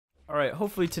Alright,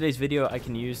 hopefully today's video I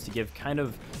can use to give kind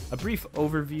of a brief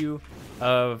overview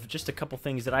of just a couple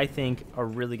things that I think are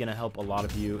really going to help a lot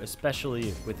of you,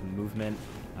 especially with movement.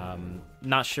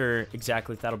 Not sure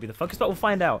exactly if that'll be the focus, but we'll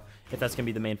find out if that's going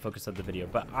to be the main focus of the video.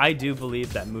 But I do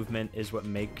believe that movement is what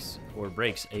makes or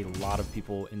breaks a lot of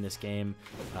people in this game.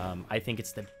 I think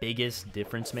it's the biggest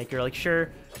difference maker. Like, sure,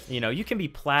 you know, you can be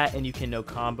plat and you can know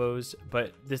combos,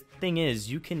 but the thing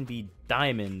is, you can be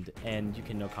diamond and you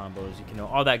can know combos, you can know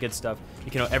all that good stuff,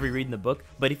 you can know every read in the book,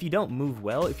 but if you don't move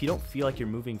well, if you don't feel like you're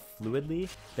moving fluidly,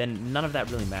 then none of that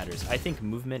really matters. I think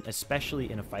movement, especially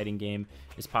in a fighting game,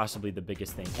 is possibly the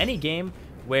biggest thing. Any game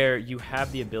where you have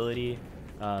the ability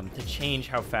to change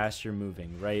how fast you're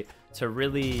moving, right? To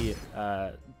really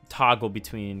toggle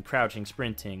between crouching,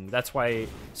 sprinting. That's why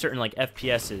certain like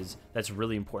FPSs, that's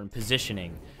really important.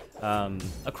 Positioning.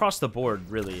 Across the board,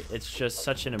 really, it's just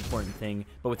such an important thing.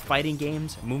 But with fighting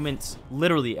games, movement's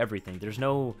literally everything. There's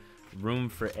no room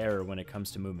for error when it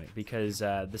comes to movement, because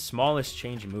the smallest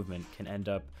change in movement can end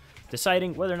up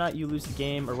deciding whether or not you lose the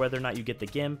game or whether or not you get the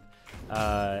gimp.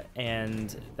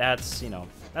 And that's, you know,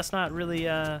 that's not really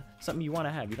something you want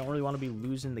to have. You don't really want to be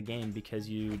losing the game because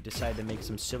you decide to make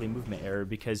some silly movement error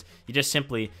because you just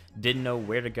simply didn't know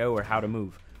where to go or how to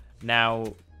move.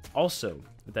 Now, also,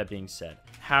 with that being said,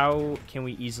 how can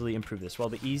we easily improve this? Well,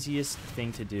 the easiest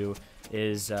thing to do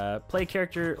is play a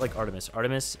character like Artemis.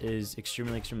 Artemis is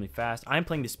extremely fast. I'm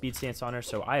playing the speed stance on her,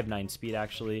 so I have 9 speed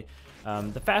actually.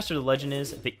 The faster the legend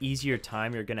is, the easier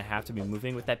time you're going to have to be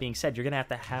moving. With that being said, you're going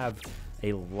to have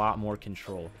a lot more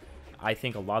control. I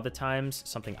think a lot of the times,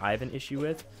 something I have an issue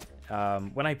with,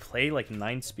 when I play like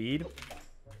 9 speed,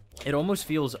 it almost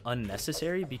feels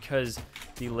unnecessary because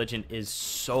the legend is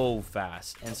so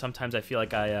fast, and sometimes I feel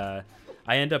like I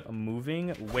end up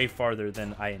moving way farther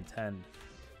than I intend.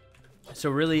 So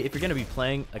really, if you're going to be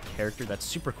playing a character that's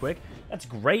super quick, that's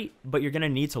great, but you're going to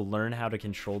need to learn how to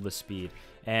control the speed.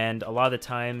 And a lot of the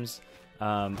times,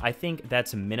 I think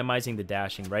that's minimizing the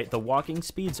dashing, right? The walking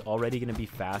speed's already going to be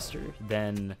faster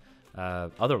than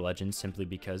other legends, simply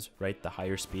because, right, the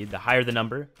higher speed, the higher the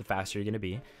number, the faster you're going to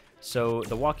be. So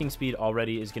the walking speed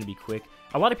already is going to be quick.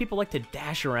 A lot of people like to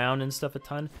dash around and stuff a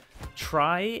ton.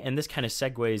 Try, and this kind of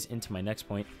segues into my next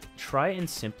point, try and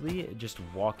simply just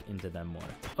walk into them more.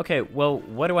 Okay, well,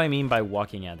 what do I mean by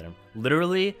walking at them?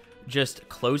 Literally just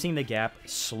closing the gap,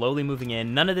 slowly moving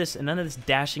in. None of this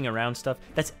dashing around stuff.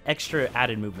 That's extra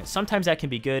added movement. Sometimes that can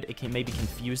be good. It can maybe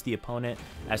confuse the opponent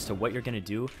as to what you're going to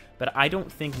do, but I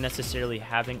don't think necessarily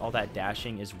having all that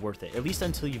dashing is worth it, at least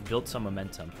until you've built some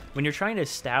momentum. When you're trying to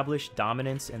establish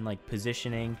dominance and like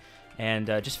positioning and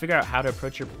just figure out how to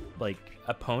approach your like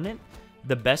opponent,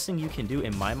 the best thing you can do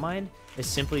in my mind is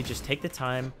simply just take the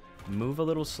time, move a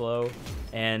little slow,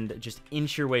 and just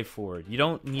inch your way forward. You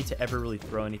don't need to ever really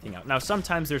throw anything out. Now,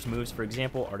 sometimes there's moves, for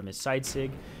example, Artemis side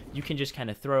sig. You can just kind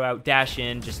of throw out, dash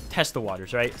in, just test the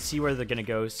waters, right? See where they're going to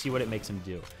go, see what it makes them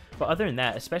do. But other than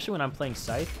that, especially when I'm playing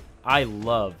Scythe, I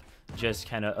love just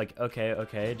kind of like,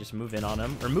 okay, just move in on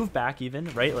them, or move back even,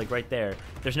 right? Like right there.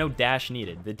 There's no dash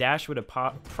needed. The dash would have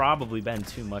probably been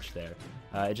too much there.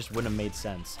 It just wouldn't have made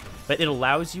sense. But it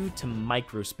allows you to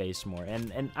microspace more.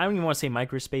 And I don't even want to say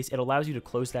microspace. It allows you to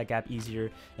close that gap easier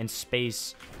and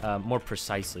space more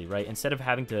precisely, right? Instead of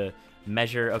having to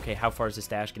measure, okay, how far is this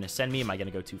dash going to send me? Am I going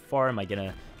to go too far? Am I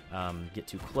going to get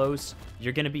too close?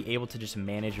 You're going to be able to just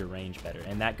manage your range better.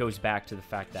 And that goes back to the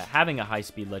fact that having a high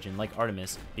speed legend like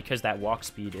Artemis, because that walk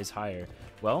speed is higher,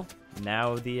 well,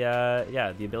 now the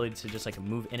ability to just like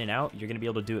move in and out, you're going to be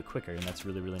able to do it quicker, and that's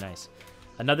really nice.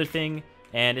 Another thing,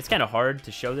 and it's kind of hard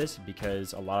to show this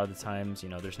because a lot of the times, you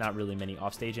know, there's not really many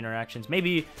offstage interactions.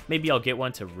 Maybe I'll get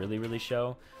one to really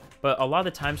show, but a lot of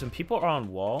the times when people are on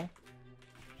wall,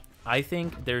 I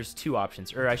think there's 2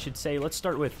 options, or I should say, let's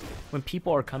start with when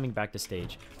people are coming back to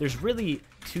stage. There's really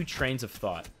 2 trains of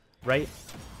thought, right?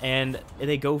 And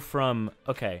they go from,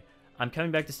 okay, I'm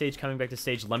coming back to stage,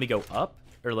 let me go up,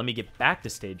 or let me get back to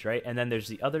stage, right? And then there's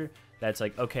the other that's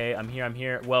like, okay, I'm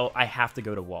here, well, I have to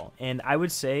go to wall. And I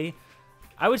would say,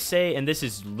 and this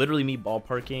is literally me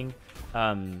ballparking,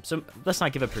 so let's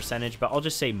not give a percentage, but I'll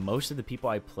just say most of the people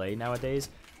I play nowadays,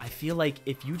 I feel like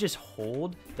if you just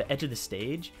hold the edge of the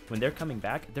stage when they're coming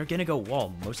back, they're gonna go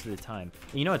wall most of the time.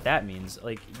 And you know what that means?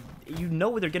 Like, you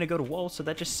know they're gonna go to wall, so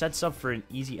that just sets up for an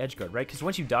easy edge guard, right? Because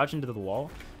once you dodge into the wall,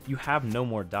 you have no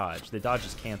more dodge. The dodge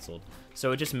is canceled,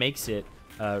 so it just makes it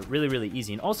really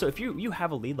easy. And also, if you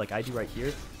have a lead like I do right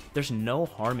here, there's no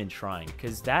harm in trying,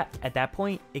 because that at that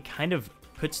point it kind of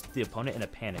puts the opponent in a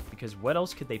panic, because what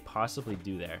else could they possibly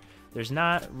do there? There's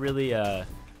not really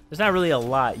there's not really a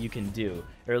lot you can do,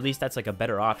 or at least that's like a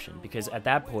better option, because at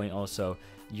that point also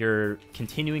you're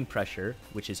continuing pressure,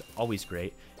 which is always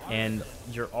great, and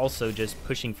you're also just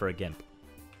pushing for a gimp.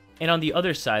 And on the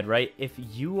other side, right, if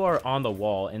you are on the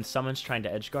wall and someone's trying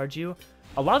to edge guard you,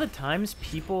 a lot of the times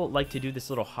people like to do this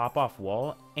little hop off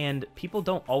wall, and people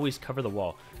don't always cover the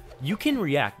wall. You can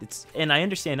react, and I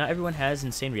understand not everyone has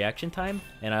insane reaction time,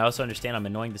 and I also understand I'm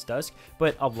annoying this Dusk,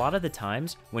 but a lot of the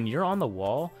times when you're on the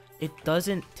wall, it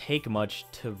doesn't take much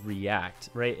to react,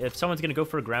 right? If someone's gonna go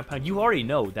for a ground pound, you already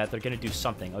know that they're gonna do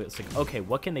something. It's like, okay,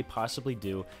 what can they possibly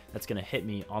do that's gonna hit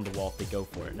me on the wall if they go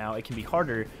for it? Now, it can be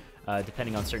harder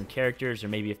depending on certain characters, or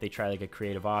maybe if they try like a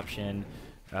creative option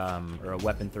or a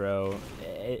weapon throw,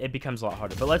 it becomes a lot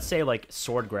harder. But let's say like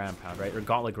sword ground pound, right, or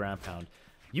gauntlet ground pound.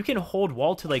 You can hold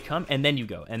wall till they come, and then you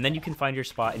go. And then you can find your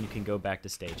spot, and you can go back to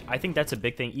stage. I think that's a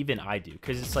big thing, even I do,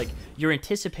 because it's like you're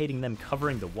anticipating them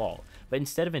covering the wall. But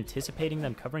instead of anticipating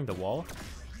them covering the wall,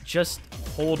 just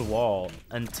hold wall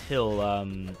until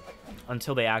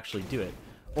they actually do it.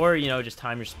 Or, you know, just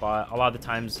time your spot. A lot of the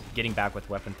times, getting back with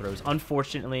weapon throws,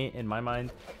 unfortunately, in my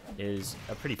mind, is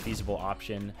a pretty feasible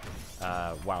option.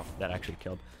 Wow, that actually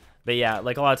killed. But yeah,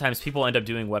 like a lot of times people end up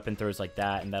doing weapon throws like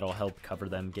that, and that'll help cover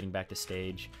them getting back to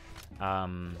stage.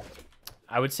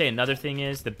 I would say another thing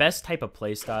is the best type of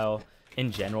playstyle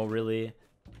in general, really,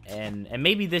 and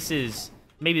maybe this is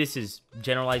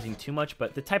generalizing too much,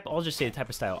 but I'll just say the type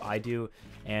of style I do,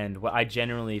 and what I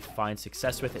generally find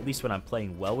success with, at least when I'm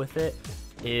playing well with it,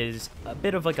 is a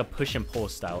bit of like a push and pull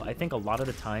style. I think a lot of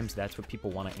the times that's what people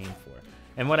want to aim for.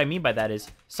 And what I mean by that is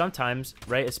sometimes,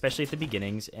 right, especially at the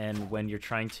beginnings and when you're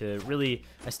trying to really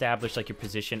establish like your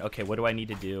position, okay, what do I need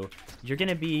to do? You're going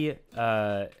to be,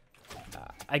 I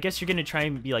guess you're going to try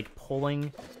and be like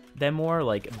pulling them more,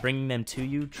 like bringing them to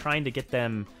you, trying to get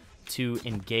them to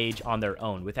engage on their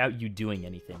own without you doing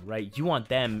anything, right? You want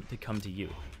them to come to you.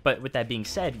 But with that being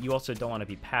said, you also don't want to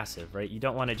be passive, right? You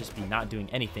don't want to just be not doing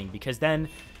anything, because then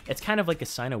it's kind of like a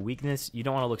sign of weakness. You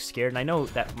don't want to look scared. And I know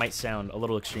that might sound a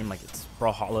little extreme, like it's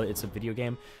Brawlhalla, it's a video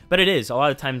game, but it is. A lot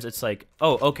of times it's like,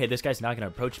 oh, okay, this guy's not going to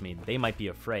approach me. They might be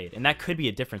afraid. And that could be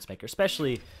a difference maker,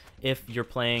 especially if you're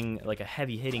playing like a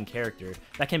heavy hitting character.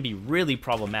 That can be really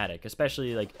problematic,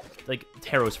 especially like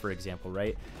Taros, for example,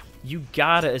 right? You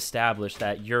gotta establish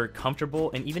that you're comfortable,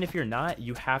 and even if you're not,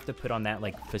 you have to put on that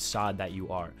like facade that you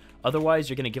are. Otherwise,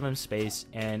 you're gonna give them space,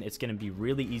 and it's gonna be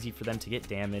really easy for them to get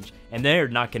damage, and they're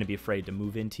not gonna be afraid to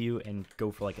move into you and go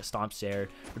for like a stomp stare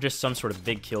or just some sort of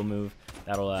big kill move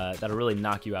that'll really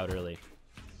knock you out early.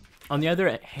 On the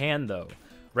other hand, though,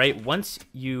 right, once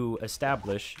you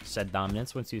establish said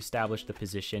dominance, once you establish the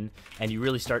position, and you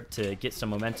really start to get some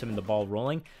momentum in the ball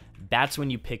rolling, that's when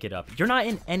you pick it up. You're not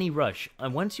in any rush.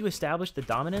 And once you establish the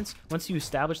dominance, once you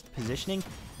establish the positioning,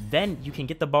 then you can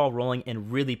get the ball rolling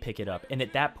and really pick it up. And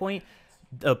at that point,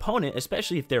 the opponent,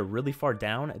 especially if they're really far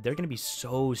down, they're going to be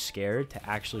so scared to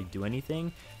actually do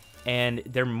anything, and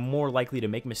they're more likely to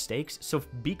make mistakes. So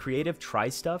be creative, try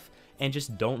stuff, and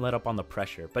just don't let up on the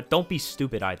pressure. But don't be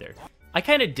stupid either. I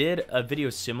kind of did a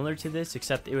video similar to this,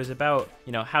 except it was about,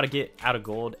 you know, how to get out of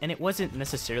gold, and it wasn't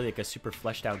necessarily like a super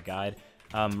fleshed out guide.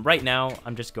 Right now,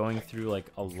 I'm just going through like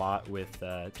a lot with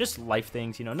just life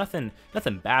things, you know, nothing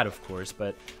bad, of course,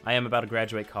 but I am about to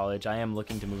graduate college. I am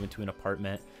looking to move into an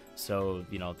apartment, so,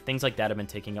 you know, things like that have been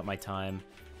taking up my time.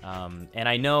 And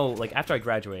I know, like, after I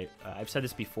graduate, I've said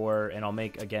this before, and I'll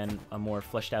make, again, a more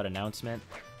fleshed out announcement,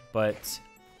 but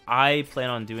I plan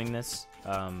on doing this,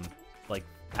 like,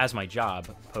 as my job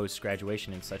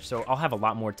post-graduation and such, so I'll have a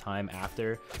lot more time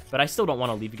after, but I still don't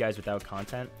want to leave you guys without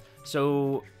content.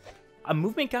 So a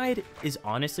movement guide is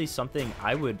honestly something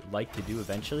I would like to do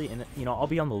eventually, and, you know, I'll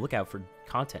be on the lookout for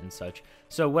content and such.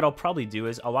 So what I'll probably do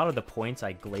is, a lot of the points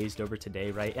I glazed over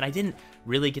today, right, and I didn't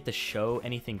really get to show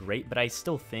anything great, but I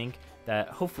still think that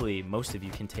hopefully most of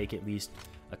you can take at least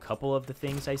a couple of the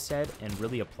things I said and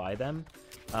really apply them.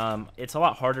 It's a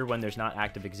lot harder when there's not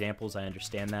active examples, I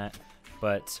understand that,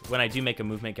 but when I do make a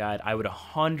movement guide, I would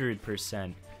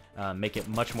 100% make it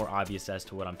much more obvious as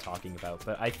to what I'm talking about.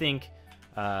 But I think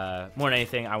more than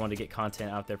anything, I want to get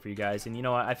content out there for you guys, and you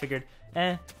know what, I figured,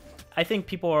 I think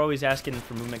people are always asking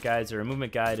for movement guides, or a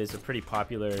movement guide is a pretty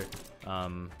popular,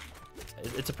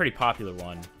 it's a pretty popular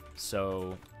one,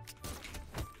 so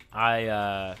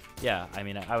yeah, I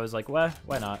mean, I was like, well,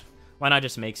 why not? Why not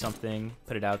just make something,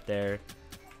 put it out there?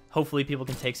 Hopefully people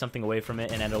can take something away from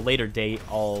it, and at a later date,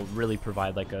 I'll really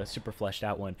provide like a super fleshed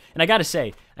out one. And I gotta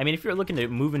say, I mean, if you're looking to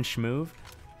move and schmoove,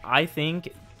 I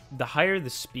think the higher the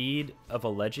speed of a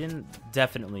legend,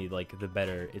 definitely like the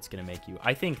better it's gonna make you.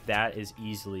 I think that is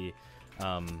easily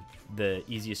the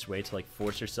easiest way to like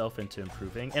force yourself into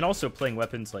improving. And also playing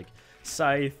weapons like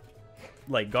Scythe,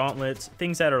 like gauntlets,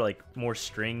 things that are like more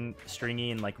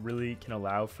stringy and like really can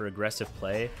allow for aggressive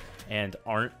play and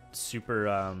aren't super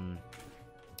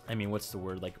I mean, what's the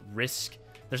word, like risk.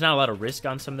 There's not a lot of risk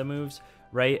on some of the moves,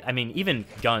 right? I mean, even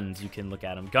guns, you can look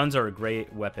at them. Guns are a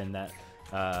great weapon that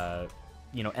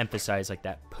you know, emphasize like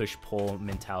that push-pull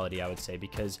mentality, I would say,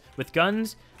 because with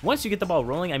guns, once you get the ball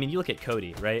rolling, I mean, you look at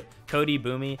Cody, right? Cody,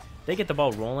 Boomy, they get the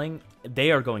ball rolling,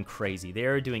 they are going crazy. They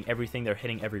are doing everything, they're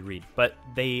hitting every read. But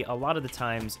they, a lot of the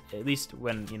times, at least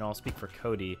when, you know, I'll speak for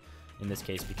Cody in this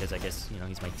case because I guess, you know,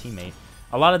 he's my teammate.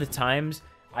 A lot of the times,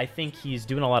 I think he's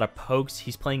doing a lot of pokes.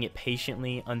 He's playing it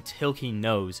patiently until he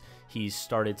knows he's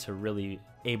started to really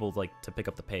able like to pick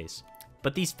up the pace.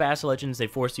 But these fast legends, they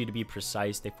force you to be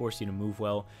precise, they force you to move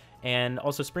well. And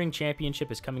also Spring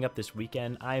Championship is coming up this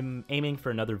weekend. I'm aiming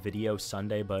for another video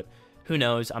Sunday, but who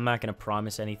knows? I'm not going to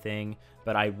promise anything,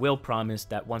 but I will promise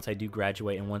that once I do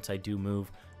graduate and once I do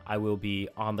move, I will be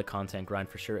on the content grind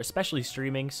for sure, especially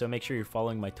streaming. So make sure you're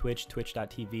following my Twitch,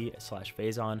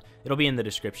 twitch.tv/Phazon. It'll be in the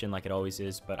description like it always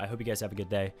is, but I hope you guys have a good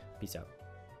day. Peace out.